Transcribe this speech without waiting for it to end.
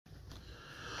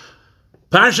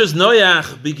Parshas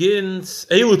Noach begins,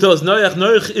 Eilutos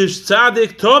Noach ish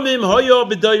tzaddik tomim hoyo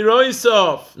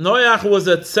b'dayroisov. Noach was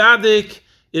a tzaddik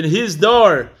in his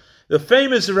door. The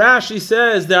famous Rashi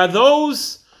says there are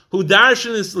those who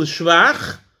darshan is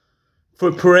l'shvach,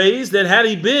 for praise, that had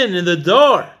he been in the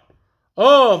door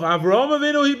of Avraham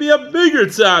Avinu, he'd be a bigger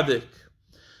tzaddik.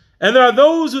 And there are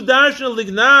those who darshan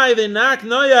lignai, they knock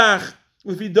Noach,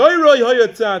 if he doiroi hoyo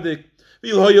tzaddik,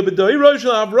 v'il hoyo b'doiroi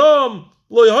shel Avraham,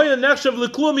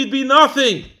 he'd be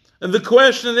nothing. And the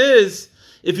question is,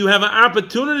 if you have an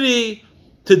opportunity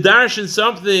to darshan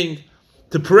something,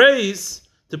 to praise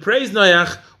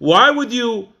Noach, why would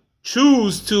you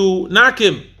choose to knock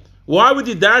him? Why would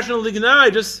you darshan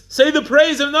lignai? Just say the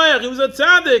praise of Noach. He was a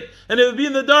tzaddik, and it would be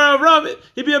in the dar of Ram.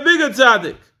 He'd be a bigger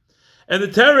tzaddik. And the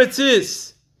teretz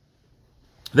is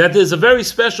that there's a very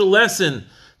special lesson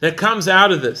that comes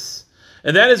out of this.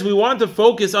 And that is, we want to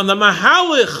focus on the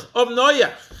mahalich of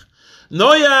Noach.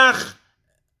 Noach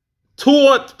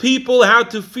taught people how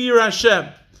to fear Hashem.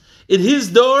 In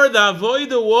his door, the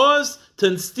avodah was to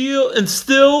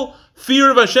instill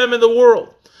fear of Hashem in the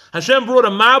world. Hashem brought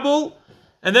a mabul,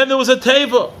 and then there was a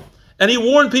teva. And he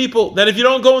warned people that if you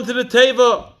don't go into the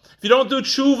teva, if you don't do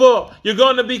tshuva, you're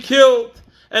going to be killed.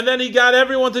 And then he got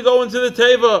everyone to go into the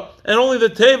teva, and only the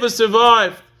teva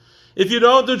survived. If you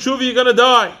don't do tshuva, you're going to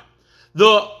die.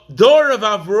 The door of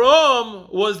Avraham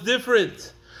was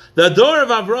different. The door of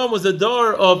Avraham was the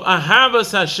door of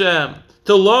ahavas Hashem,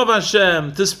 to love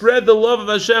Hashem, to spread the love of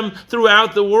Hashem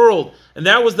throughout the world. And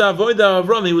that was the avodah of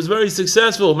Avraham. He was very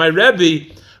successful. My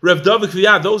Rabbi, Rav David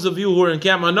Kviat, those of you who are in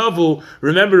Camp Manavu,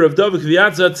 remember Rav David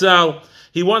Kviat Zatzal,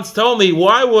 he once told me,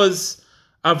 why was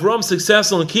Avraham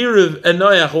successful in Kiruv and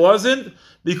Noach wasn't?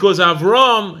 Because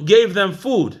Avraham gave them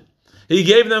food. He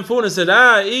gave them food and said,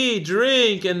 eat,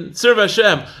 drink, and serve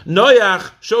Hashem.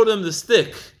 Noach showed them the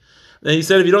stick. And he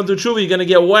said, if you don't do tshuva, you're going to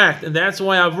get whacked. And that's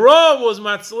why Avraham was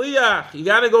matzliach. You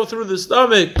got to go through the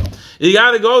stomach. You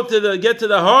got to get to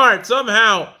the heart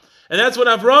somehow. And that's what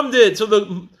Avraham did. So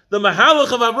the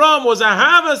mahalach of Avraham was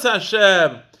ahavas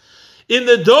Hashem. In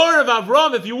the door of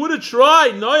Avraham, if you would have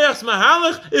tried Noach's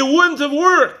mahalach, it wouldn't have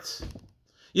worked.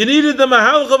 You needed the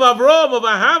mahalach of Avraham, of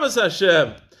ahavas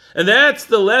Hashem. And that's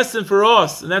the lesson for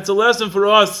us. And that's a lesson for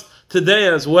us today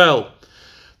as well.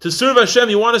 To serve Hashem,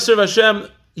 you want to serve Hashem,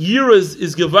 Yira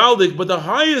is gewaldig, but the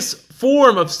highest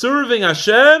form of serving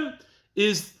Hashem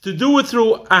is to do it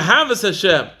through ahavas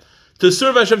Hashem. To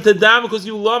serve Hashem, to daven because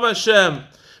you love Hashem,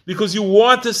 because you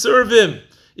want to serve Him.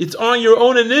 It's on your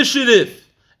own initiative.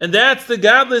 And that's the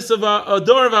godless of a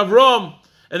door of Avram.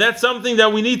 And that's something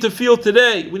that we need to feel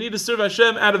today. We need to serve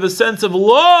Hashem out of a sense of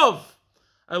love.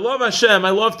 I love Hashem. I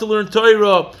love to learn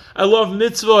Torah. I love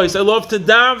mitzvahs. I love to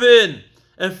daven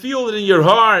and feel it in your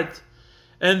heart.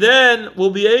 And then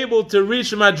we'll be able to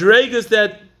reach madregas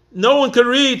that no one can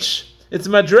reach. It's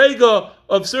madrega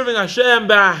of serving Hashem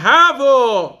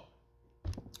ba'havo.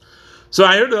 So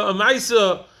I heard a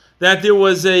maisa that there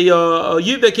was a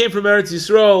yid that came from Eretz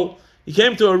Yisrael. He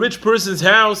came to a rich person's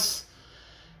house.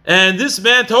 And this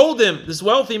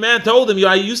wealthy man told him,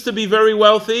 I used to be very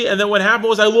wealthy, and then what happened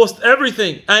was I lost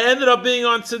everything. I ended up being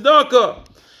on tzedakah.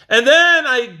 And then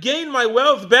I gained my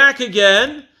wealth back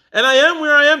again, and I am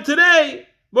where I am today.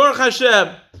 Baruch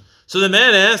Hashem. So the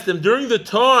man asked him, during the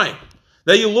time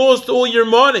that you lost all your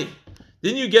money,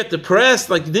 didn't you get depressed?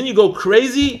 Didn't you go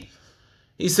crazy?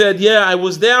 He said, yeah, I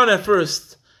was down at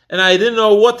first, and I didn't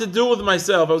know what to do with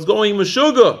myself. I was going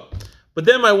meshuggah. But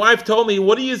then my wife told me,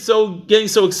 what are you getting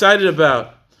so excited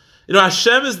about?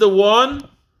 Hashem is the one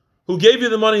who gave you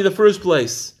the money in the first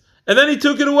place. And then He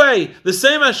took it away. The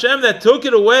same Hashem that took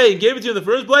it away and gave it to you in the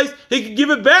first place, He could give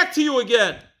it back to you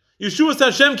again. Yeshua's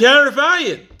Hashem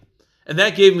Karifayit. And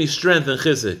that gave me strength and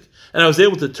chizuk. And I was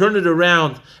able to turn it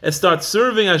around and start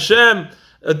serving Hashem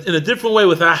in a different way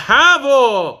with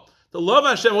ahavo. To love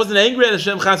Hashem. I wasn't angry at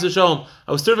Hashem, chas v'sholom.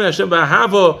 I was serving Hashem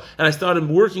b'ahavo, and I started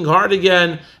working hard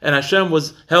again, and Hashem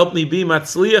helped me be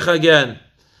matzliach again.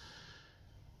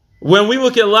 When we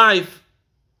look at life,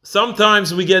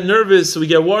 sometimes we get nervous, we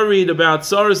get worried about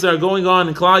sorrows that are going on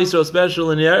in Klal Yisrael,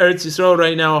 especially in Eretz Yisrael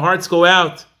right now. Our hearts go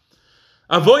out.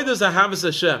 Avoid those ahavas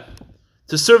Hashem.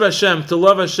 To serve Hashem, to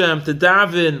love Hashem, to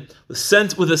daven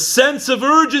with a sense of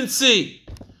urgency.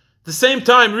 At the same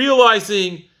time,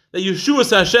 realizing that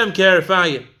Yeshua's Hashem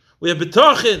Karifayim. We have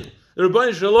betachin, the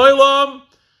Rabbi Shalom,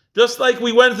 just like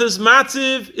we went to this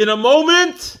matziv in a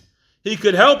moment, He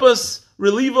could help us,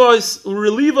 relieve us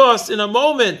in a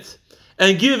moment,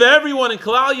 and give everyone in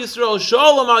Klal Yisrael,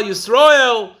 Shalom al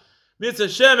Yisrael, Mitzvah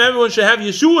Hashem, everyone should have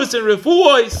Yeshuas and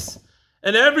Refuos,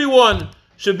 and everyone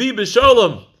should be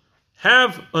b'shalom.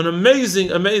 Have an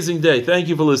amazing, amazing day. Thank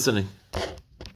you for listening.